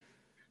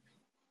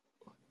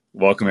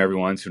Welcome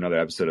everyone to another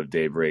episode of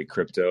Daybreak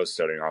Crypto.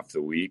 Starting off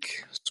the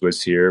week,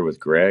 Swiss here with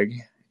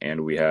Greg,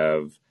 and we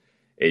have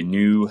a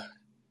new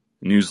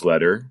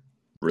newsletter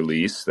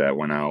release that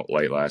went out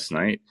late last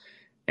night,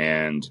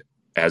 and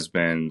has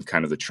been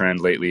kind of the trend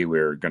lately.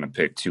 We're going to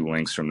pick two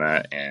links from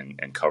that and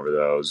cover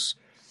those,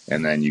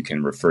 and then you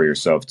can refer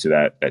yourself to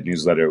that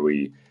newsletter.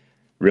 We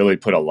really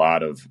put a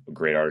lot of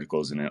great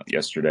articles in it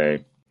yesterday.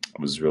 It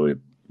was really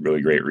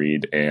great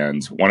read,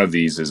 and one of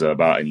these is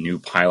about a new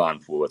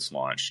Pylon pool that's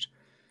launched.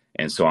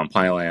 And so on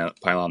Pylon,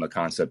 the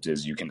concept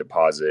is you can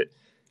deposit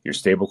your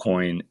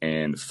stablecoin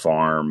and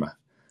farm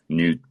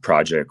new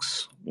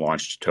projects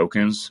launched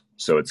tokens.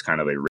 So it's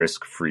kind of a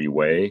risk-free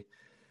way,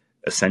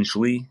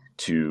 essentially,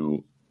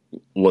 to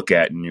look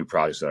at new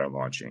projects that are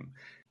launching.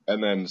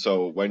 And then,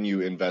 so when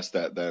you invest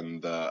that,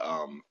 then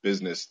the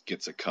business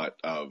gets a cut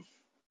of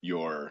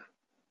your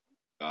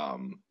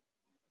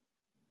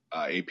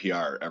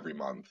APR every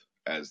month,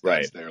 as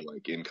that's their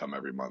like income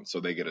every month.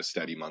 So they get a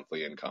steady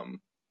monthly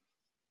income.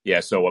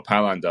 Yeah, so what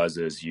Pylon does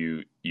is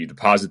you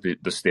deposit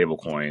the stable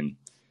coin,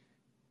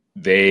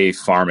 they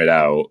farm it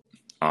out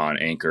on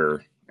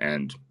Anchor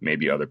and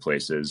maybe other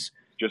places.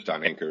 Just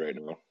on Anchor right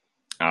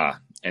now.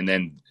 And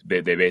then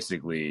they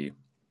basically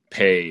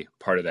pay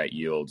part of that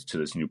yield to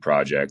this new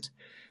project,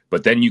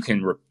 but then you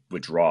can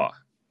withdraw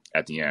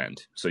at the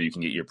end, so you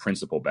can get your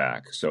principal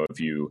back. So if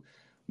you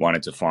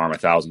wanted to farm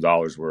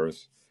 $1,000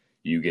 worth,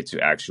 you get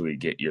to actually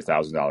get your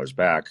 $1,000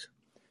 back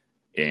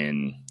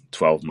in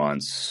 12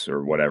 months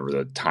or whatever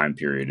the time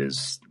period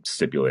is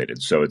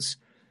stipulated. So it's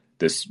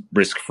this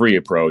risk-free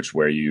approach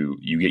where you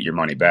get your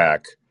money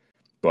back,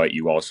 but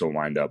you also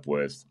wind up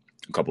with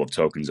a couple of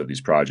tokens of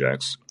these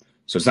projects.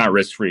 So it's not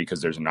risk-free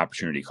because there's an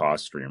opportunity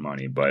cost for your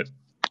money, but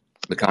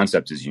the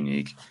concept is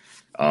unique.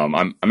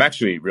 I'm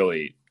actually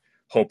really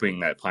hoping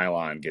that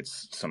Pylon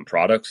gets some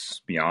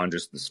products beyond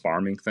just this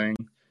farming thing.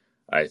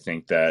 I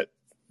think that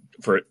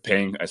for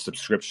paying a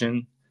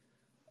subscription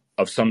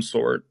of some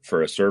sort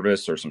for a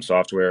service or some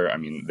software, I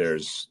mean,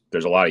 there's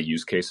a lot of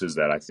use cases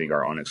that I think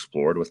are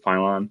unexplored with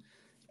Pylon,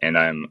 and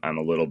I'm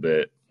a little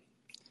bit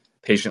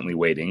patiently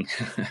waiting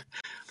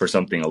for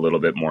something a little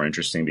bit more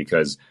interesting,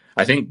 because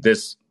I think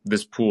this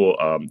pool,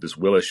 this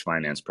Willisch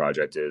finance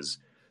project, is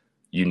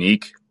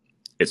unique.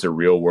 It's a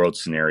real world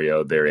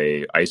scenario. They're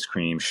a ice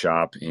cream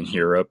shop in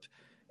Europe,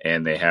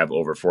 and they have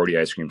over 40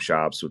 ice cream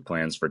shops with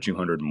plans for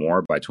 200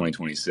 more by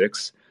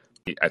 2026.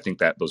 I think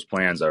that those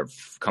plans are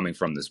coming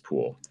from this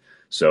pool.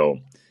 So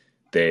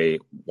they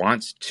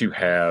want to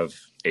have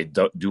a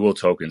dual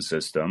token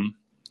system.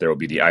 There will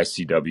be the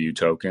ICW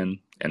token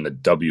and the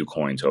W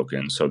coin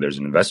token. So there's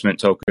an investment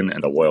token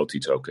and a loyalty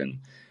token.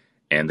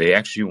 And they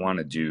actually want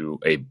to do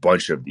a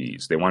bunch of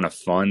these. They want to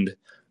fund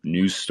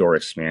new store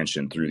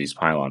expansion through these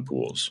Pylon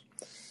pools.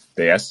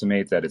 They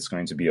estimate that it's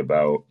going to be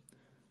about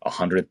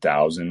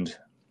 100,000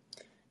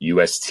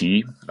 UST,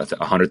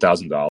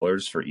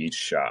 $100,000 for each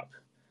shop.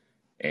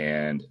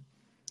 And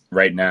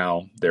right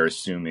now they're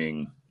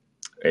assuming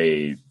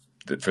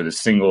for the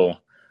single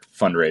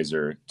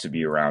fundraiser to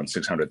be around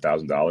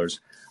 $600,000.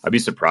 I'd be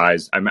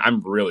surprised.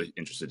 I'm really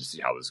interested to see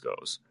how this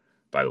goes,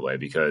 by the way,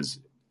 because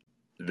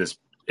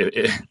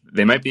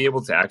they might be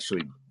able to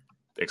actually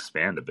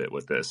expand a bit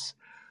with this.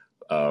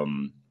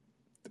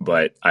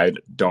 But I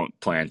don't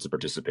plan to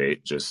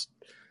participate, just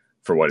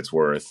for what it's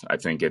worth.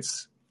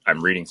 I'm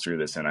reading through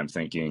this and I'm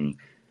thinking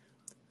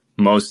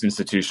most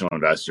institutional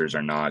investors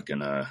are not going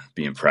to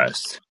be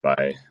impressed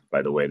by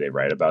the way they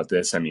write about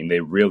this. I mean, they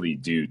really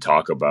do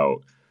talk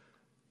about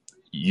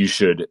you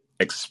should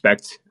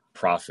expect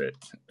profit.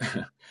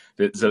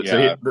 Let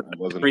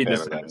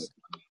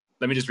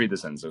me just read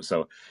this sentence.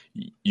 So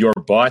your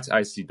bought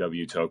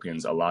ICW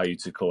tokens allow you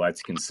to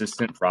collect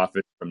consistent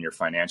profit from your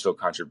financial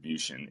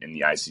contribution in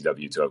the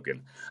ICW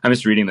token. I'm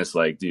just reading this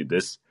like, dude,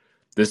 this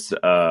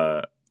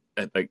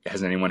like,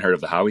 has anyone heard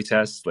of the Howey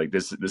test? Like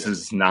this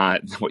is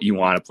not what you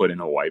want to put in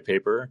a white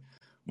paper.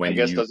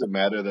 Does it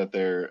matter that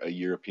they're a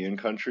European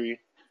country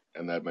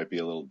and that might be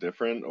a little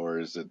different, or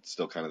is it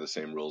still kind of the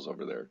same rules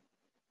over there?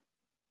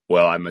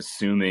 Well, I'm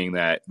assuming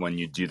that when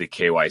you do the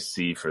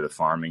KYC for the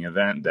farming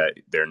event, that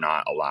they're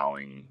not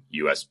allowing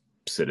U.S.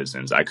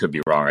 citizens. I could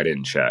be wrong. I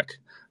didn't check.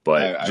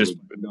 But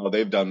no,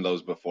 they've done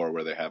those before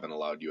where they haven't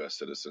allowed U.S.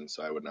 citizens,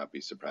 so I would not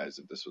be surprised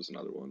if this was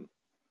another one.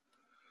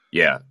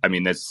 Yeah, I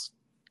mean, that's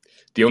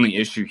the only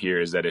issue here,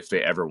 is that if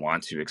they ever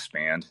want to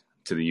expand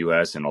to the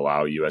U.S. and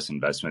allow U.S.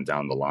 investment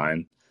down the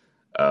line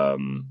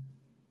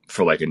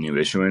for like a new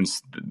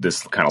issuance,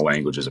 this kind of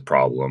language is a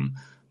problem.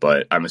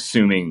 But I'm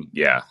assuming,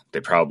 yeah,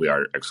 they probably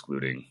are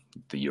excluding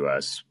the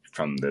U.S.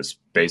 from this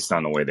based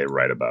on the way they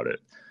write about it.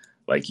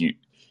 Like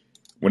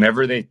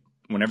whenever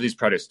these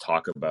projects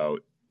talk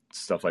about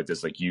stuff like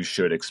this, like you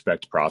should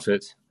expect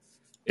profit,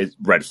 it's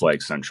red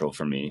flag central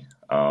for me.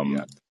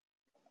 Yeah.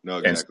 No,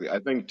 exactly. I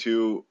think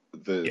too,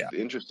 the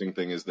interesting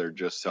thing is they're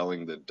just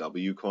selling the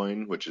W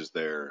coin, which is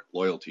their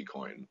loyalty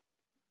coin.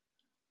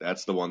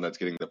 That's the one that's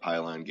getting the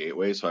Pylon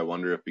gateway. So I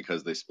wonder if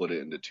because they split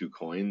it into two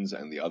coins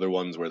and the other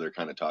ones where they're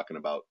kind of talking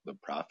about the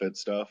profit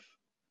stuff.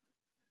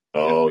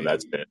 Oh,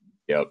 that's it.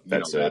 Yep,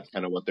 that's that's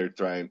kind of what they're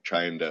trying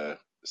to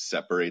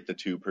separate the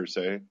two per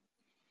se.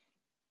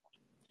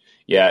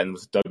 Yeah, and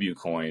with W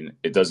coin,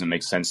 it doesn't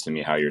make sense to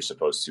me how you're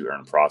supposed to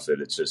earn profit.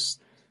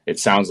 It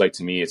sounds like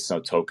to me it's no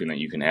token that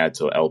you can add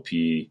to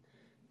LP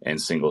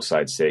and single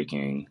side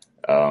staking.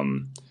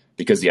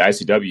 Because the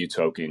ICW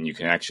token, you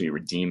can actually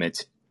redeem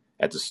it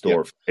at the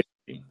store.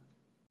 Yep.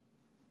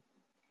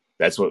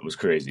 That's what was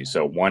crazy.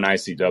 So one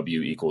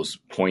ICW equals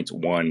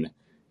 0.1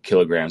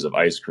 kilograms of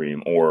ice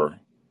cream or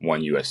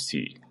 1 UST.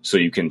 So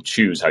you can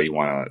choose how you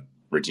want to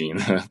redeem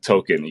the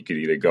token. You could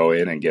either go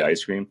in and get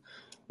ice cream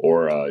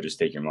or just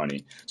take your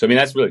money. So I mean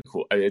that's really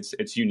cool.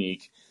 It's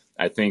unique.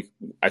 I think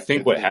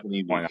what happened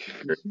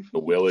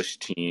the Willisch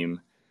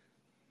team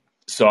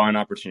saw an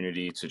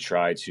opportunity to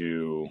try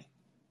to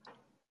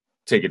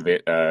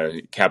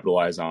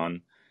capitalize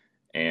on,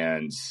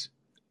 and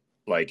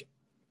like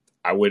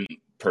I wouldn't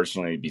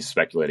personally be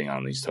speculating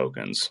on these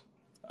tokens.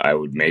 I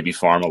would maybe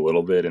farm a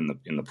little bit in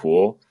the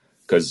pool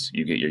because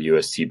you get your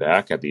UST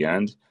back at the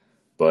end,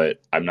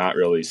 but I'm not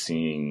really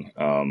seeing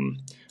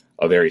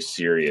a very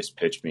serious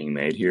pitch being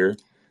made here.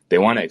 They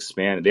want to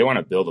expand. They want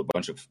to build a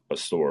bunch of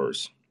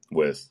stores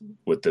with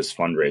this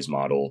fundraise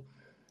model,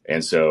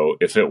 and so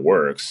if it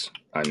works,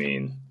 I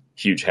mean,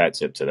 huge hat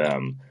tip to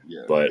them.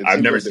 Yeah, but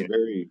I've never seen.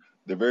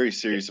 They're very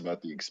serious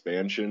about the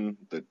expansion.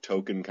 The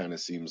token kind of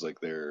seems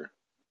like they're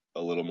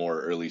a little more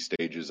early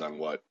stages on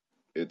what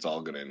it's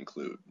all going to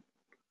include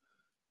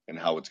and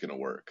how it's going to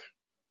work.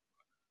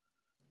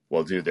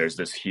 Well, dude, there's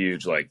this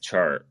huge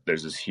chart.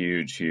 There's this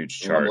huge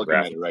chart. I'm looking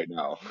at it right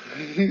now.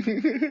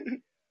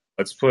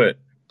 Let's put.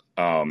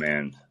 Oh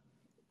man,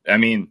 I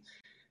mean,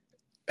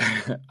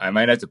 I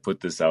might have to put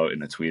this out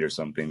in a tweet or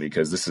something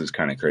because this is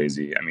kind of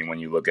crazy. I mean, when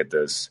you look at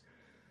this,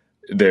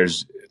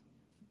 there's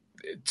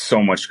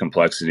so much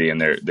complexity, and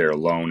they're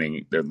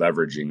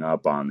leveraging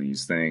up on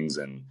these things,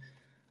 and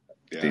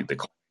I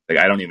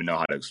don't even know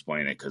how to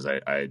explain it because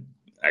I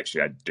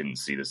didn't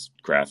see this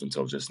graph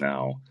until just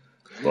now,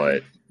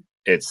 but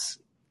it's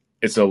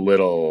a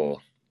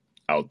little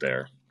out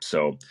there.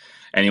 So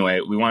anyway,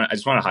 I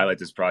just want to highlight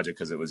this project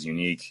because it was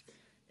unique,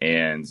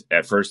 and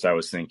at first I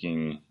was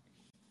thinking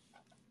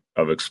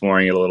of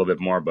exploring it a little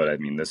bit more, but I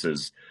mean, this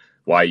is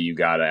why you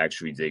got to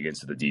actually dig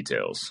into the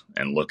details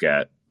and look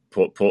at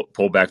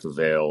pull back the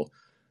veil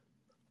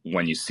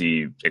when you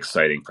see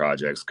exciting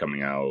projects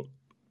coming out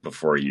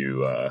before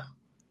you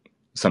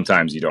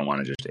sometimes you don't want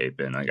to just ape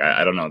in.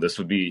 I don't know, this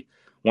would be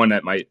one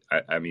that might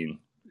I mean,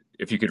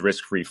 if you could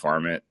risk-free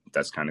farm it,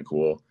 that's kind of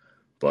cool,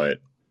 but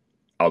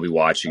I'll be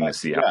watching to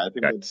see how. I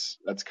think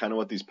that's kind of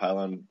what these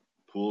Pylon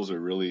pools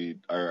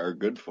are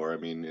good for. I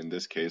mean, in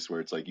this case where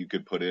it's like you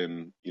could put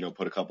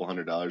a couple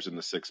 $100 in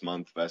the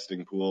 6-month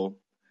vesting pool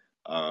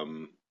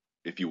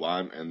if you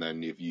want, and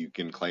then if you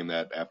can claim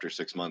that after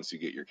 6 months, you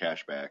get your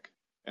cash back,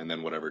 and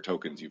then whatever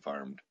tokens you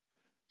farmed.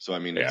 So I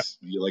mean, it's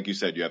like you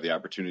said, you have the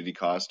opportunity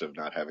cost of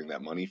not having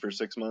that money for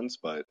 6 months,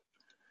 but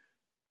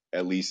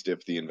at least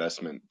if the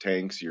investment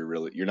tanks,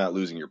 you're not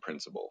losing your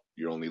principal.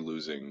 You're only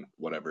losing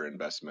whatever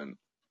investment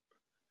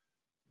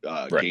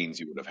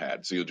gains you would have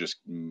had. So you'll just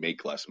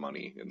make less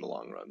money in the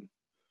long run.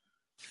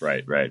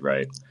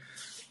 Right.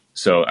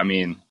 So I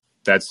mean,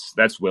 that's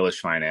Willisch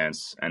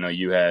Finance. I know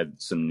you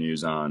had some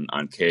news on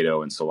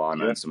Kado and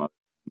Solana and some other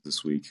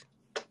this week.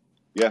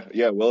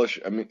 Yeah, Willisch.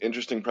 I mean,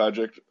 interesting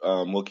project.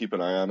 We'll keep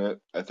an eye on it.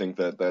 I think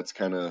that's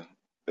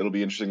it'll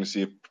be interesting to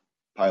see if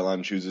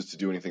Pylon chooses to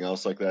do anything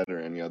else like that or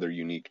any other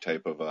unique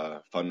type of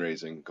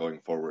fundraising going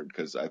forward,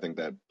 because I think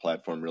that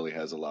platform really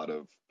has a lot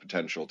of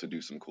potential to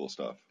do some cool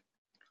stuff.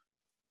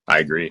 I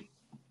agree.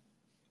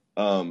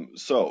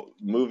 So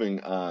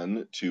moving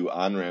on to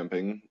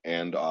on-ramping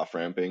and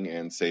off-ramping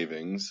and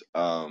savings,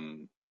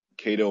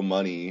 Kado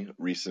Money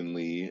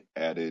recently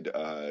added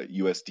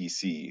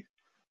USDC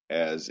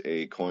as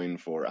a coin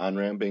for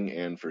on-ramping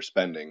and for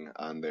spending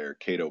on their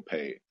Kado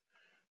Pay.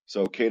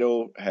 So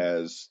Kado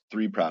has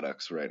 3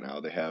 products right now.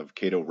 They have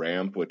Kado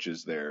Ramp, which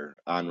is their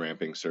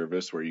on-ramping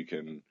service where you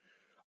can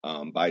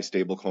buy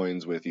stable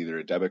coins with either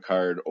a debit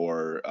card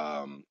or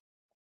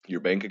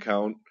your bank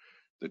account.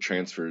 The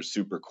transfer is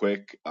super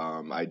quick.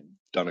 I've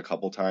done a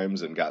couple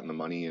times and gotten the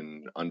money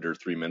in under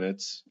 3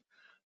 minutes.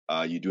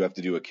 You do have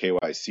to do a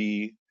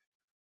KYC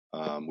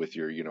with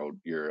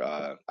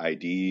your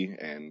ID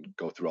and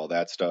go through all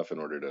that stuff in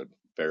order to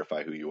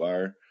verify who you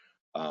are.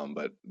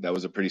 But that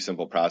was a pretty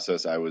simple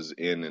process. I was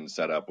in and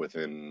set up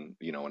within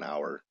an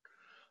hour.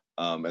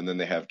 And then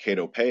they have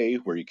Kado Pay,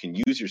 where you can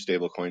use your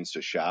stable coins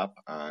to shop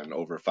on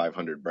over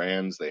 500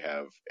 brands. They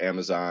have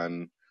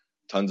Amazon,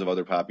 tons of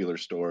other popular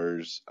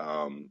stores.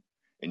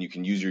 And you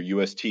can use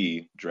your UST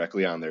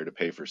directly on there to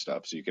pay for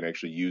stuff. So you can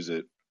actually use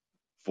it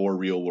for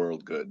real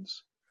world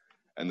goods.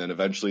 And then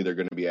eventually they're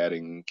going to be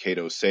adding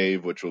Kado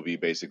Save, which will be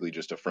basically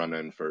just a front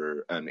end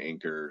for an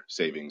Anchor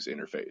savings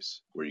interface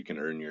where you can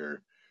earn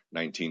your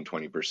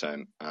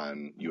 19-20%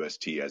 on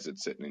UST as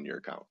it's sitting in your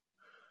account.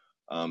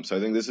 So I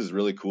think this is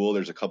really cool.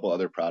 There's a couple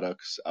other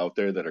products out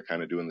there that are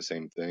kind of doing the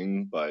same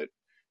thing, but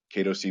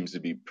Kado seems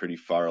to be pretty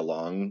far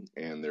along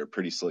and they're a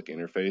pretty slick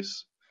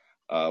interface.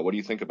 What do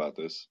you think about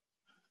this?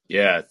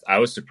 Yeah, I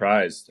was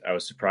surprised. I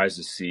was surprised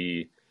to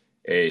see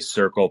a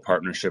Circle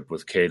partnership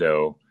with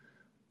Kado.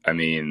 I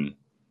mean,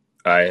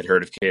 I had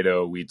heard of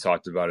Kado. We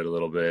talked about it a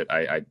little bit.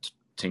 I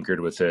tinkered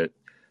with it,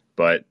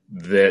 but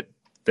that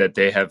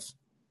they have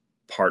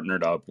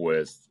partnered up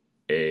with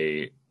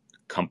a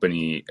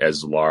company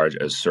as large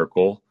as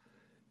Circle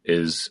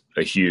is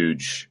a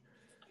huge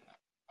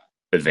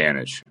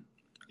advantage.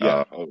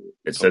 Yeah,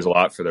 it says a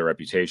lot for their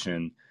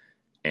reputation,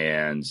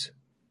 and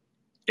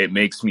it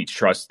makes me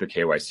trust the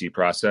KYC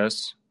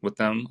process with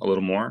them a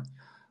little more.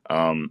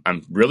 I'm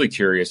really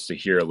curious to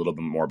hear a little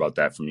bit more about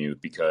that from you,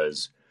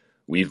 because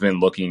we've been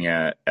looking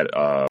at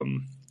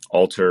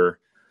alter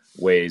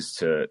ways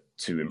to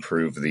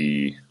improve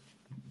the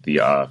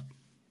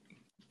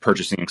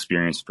purchasing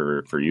experience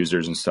for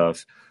users and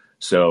stuff.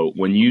 So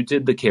when you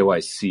did the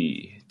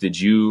KYC, did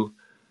you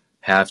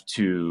have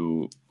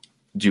to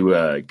do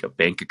a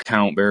bank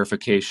account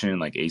verification,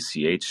 like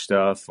ACH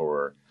stuff,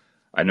 or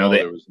I know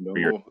there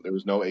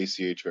was no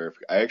ACH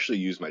verification. I actually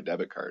used my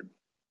debit card.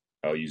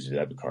 Oh, use a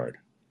debit card.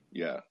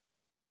 Yeah,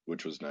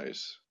 which was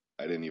nice.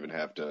 I didn't even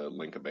have to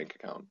link a bank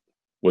account.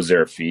 Was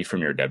there a fee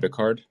from your debit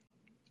card?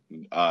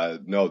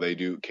 No, they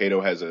do.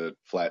 Kado has a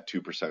flat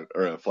 2%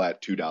 or a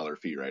flat $2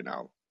 fee right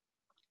now.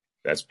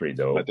 That's pretty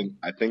dope.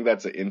 I think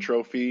that's an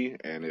intro fee,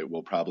 and it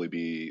will probably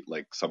be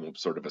like some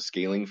sort of a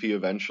scaling fee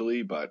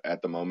eventually. But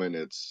at the moment,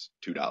 it's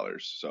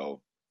 $2.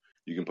 So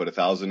you can put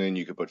 1,000 in,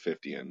 you can put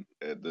 50 in.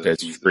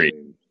 That's free.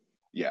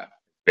 Yeah,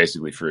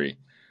 basically free.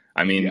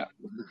 I mean,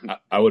 yeah.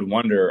 I would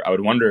wonder,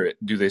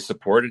 do they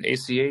support an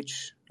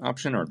ACH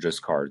option or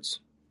just cards?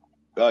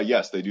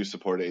 Yes, they do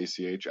support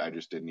ACH. I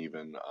just didn't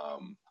even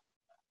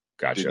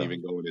didn't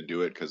even go in to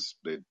do it because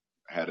they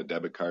had a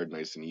debit card,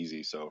 nice and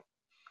easy. So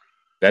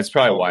that's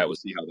probably why it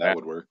was. See how that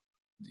would work.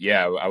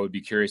 Yeah, I would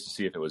be curious to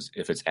see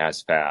if it's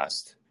as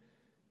fast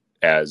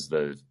as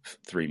the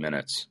 3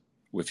 minutes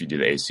if you do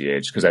the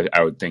ACH, because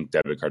I would think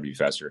debit card would be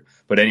faster.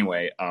 But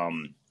anyway, I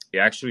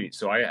actually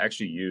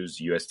used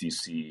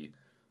USDC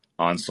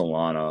on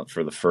Solana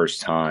for the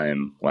first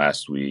time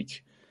last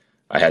week.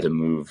 I had to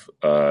move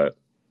a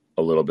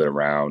little bit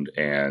around,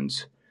 and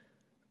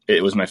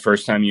it was my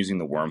first time using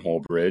the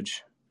wormhole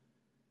bridge.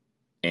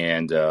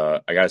 And I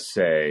gotta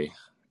say,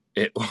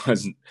 it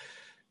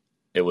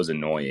was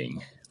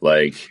annoying.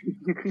 Like,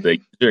 the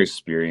user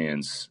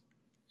experience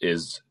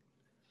is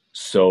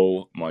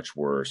so much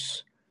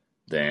worse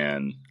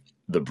than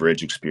the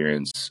bridge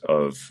experience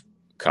of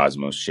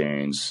Cosmos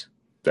chains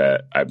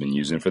that I've been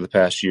using for the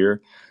past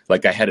year.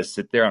 Like, I had to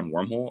sit there on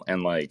Wormhole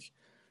and like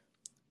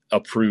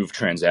approve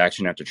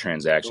transaction after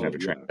transaction after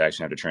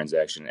transaction after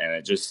transaction, and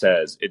it just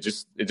says it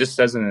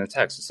says it in the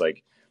text. It's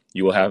like,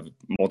 you will have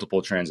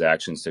multiple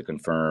transactions to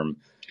confirm,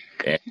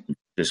 and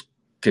just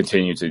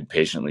continue to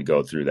patiently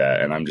go through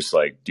that. And I'm just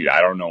like, dude,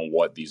 I don't know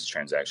what these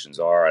transactions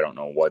are. I don't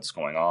know what's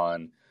going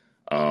on.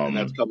 And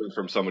that's coming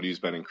from somebody who's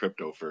been in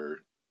crypto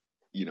for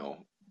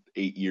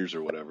 8 years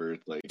or whatever.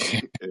 Like,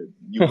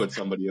 you put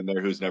somebody in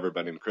there who's never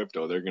been in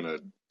crypto, they're gonna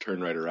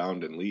turn right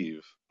around and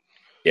leave.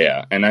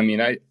 Yeah, and I mean,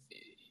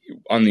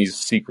 on these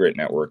secret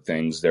network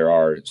things, there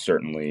are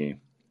certainly,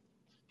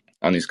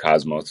 on these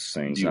Cosmos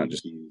things, not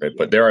just right,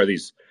 but there are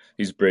these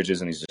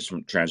bridges and these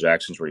different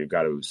transactions where you've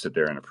got to sit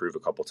there and approve a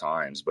couple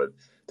times. But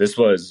this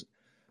was,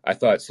 I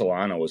thought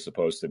Solana was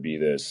supposed to be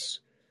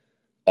this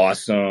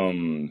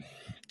awesome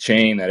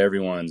chain that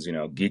everyone's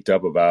geeked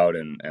up about,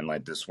 and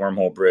like this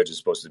wormhole bridge is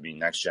supposed to be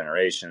next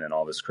generation and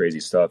all this crazy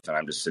stuff, and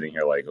I'm just sitting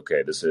here like,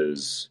 okay, this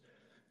is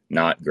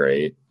not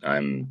great. I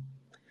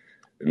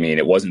mean,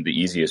 it wasn't the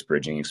easiest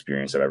bridging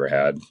experience I've ever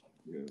had.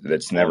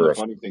 That's never the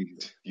funny thing.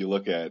 You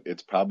look at,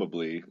 it's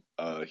probably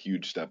a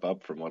huge step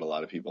up from what a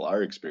lot of people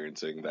are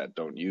experiencing that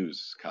don't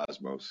use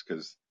Cosmos,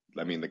 because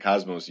I mean, the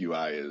Cosmos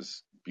UI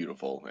is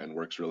beautiful and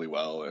works really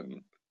well,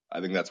 and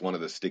I think that's one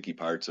of the sticky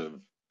parts of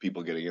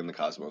people getting in the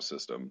Cosmos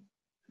system.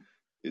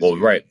 Well,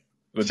 right,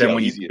 but then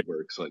when easy it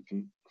works, like.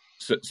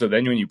 So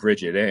then when you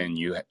bridge it in,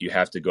 you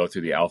have to go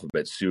through the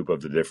alphabet soup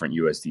of the different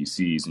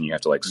USDCs, and you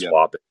have to like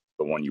swap it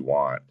to the one you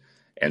want.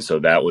 And so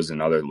that was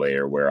another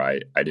layer where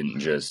I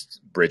didn't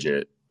just bridge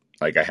it.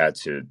 Like, I had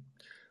to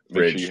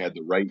bridge. Make sure you had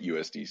the right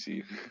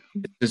USDC.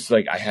 It's just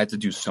like, I had to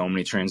do so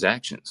many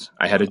transactions.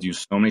 I had to do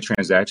so many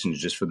transactions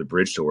just for the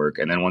bridge to work.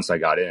 And then once I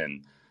got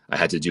in, I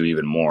had to do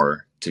even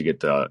more to get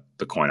the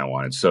coin I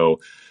wanted. So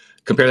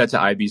compare that to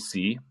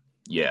IBC.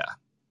 Yeah.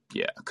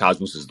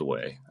 Cosmos is the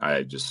way.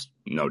 I just,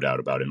 no doubt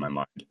about it in my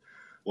mind.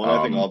 Well,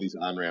 I think all these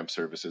on-ramp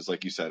services,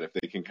 like you said, if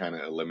they can kind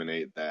of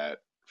eliminate that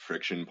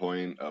friction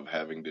point of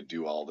having to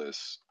do all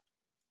this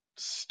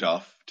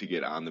stuff to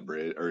get on the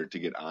bridge or to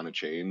get on a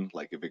chain,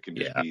 like if it can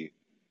just be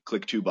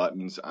click 2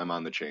 buttons, I'm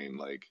on the chain,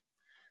 like,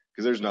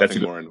 because there's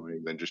nothing more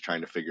annoying than just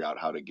trying to figure out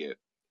how to get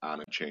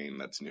on a chain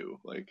that's new.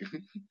 Like,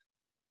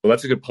 well,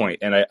 that's a good point.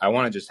 And I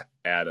want to just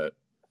add a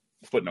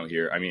footnote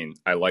here. I mean,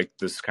 I like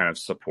this kind of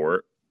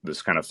support,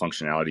 this kind of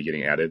functionality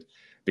getting added,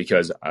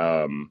 because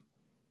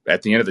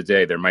at the end of the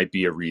day, there might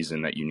be a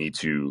reason that you need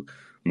to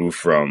move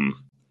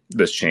from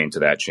this chain to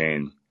that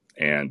chain.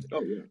 And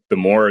Oh, yeah. the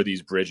more of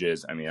these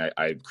bridges, I mean,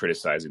 I'm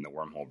criticizing the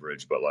wormhole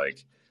bridge, but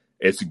like,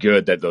 it's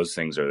good that those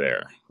things are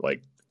there.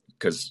 Like,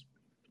 because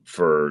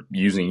for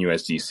using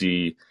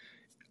USDC,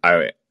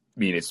 I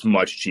mean, it's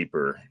much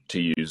cheaper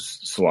to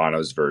use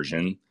Solana's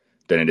version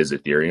than it is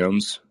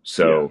Ethereum's.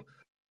 So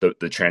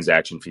the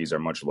transaction fees are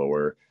much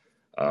lower.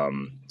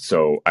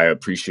 So I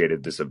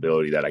appreciated this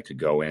ability that I could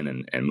go in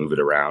and move it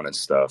around and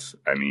stuff.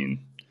 I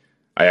mean,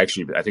 I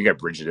think I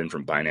bridged it in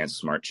from Binance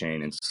Smart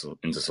Chain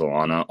into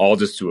Solana, all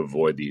just to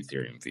avoid the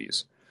Ethereum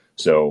fees.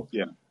 So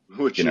yeah,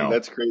 which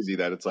that's crazy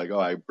that it's like, oh,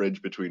 I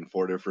bridge between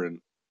 4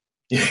 different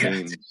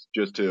chains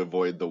just to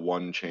avoid the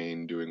one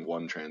chain doing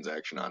one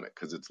transaction on it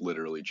because it's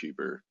literally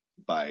cheaper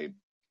by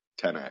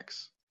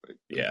 10x. Like,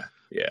 yeah.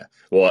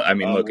 Well, I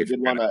mean, look, I did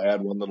want to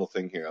add one little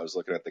thing here. I was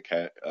looking at the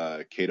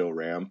Kado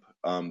ramp.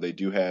 They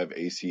do have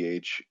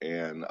ACH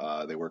and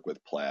they work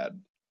with Plaid.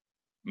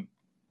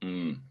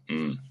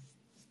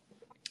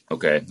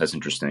 Okay, that's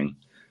interesting.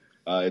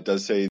 It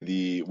does say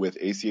with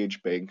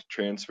ACH bank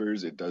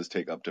transfers, it does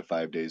take up to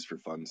 5 days for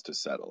funds to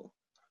settle,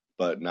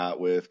 but not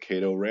with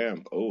Kado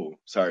ramp. Oh,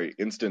 sorry,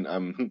 instant.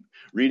 I'm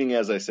reading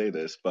as I say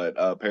this, but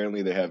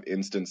apparently they have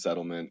instant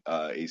settlement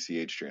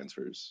ACH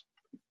transfers.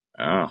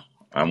 Oh,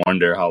 I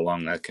wonder how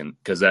long that can,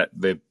 because that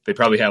they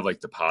probably have like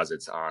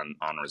deposits on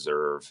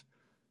reserve.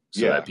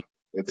 So yeah,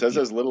 it says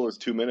as little as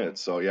 2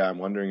 minutes. So yeah, I'm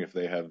wondering if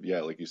they have,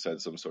 like you said,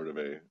 some sort of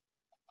a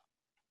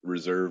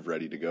reserve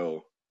ready to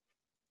go.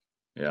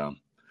 Yeah,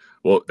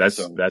 well, that's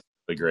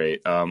really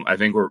great. I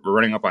think we're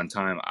running up on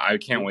time. I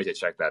can't wait to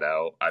check that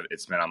out.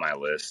 It's been on my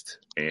list,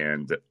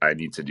 and I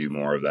need to do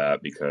more of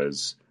that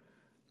because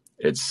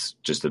it's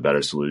just a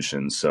better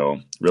solution. So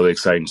really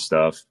exciting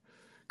stuff.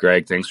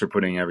 Greg, thanks for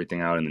putting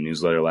everything out in the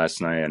newsletter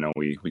last night. I know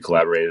we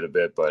collaborated a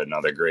bit, but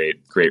another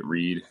great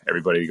read.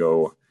 Everybody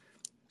go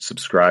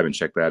subscribe and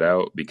check that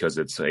out because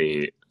it's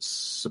a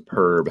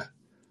superb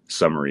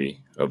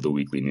summary of the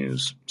weekly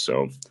news.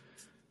 So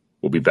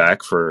we'll be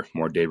back for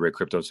more Daybreak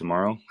Crypto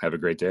tomorrow. Have a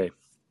great day.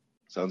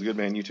 Sounds good,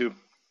 man. You too.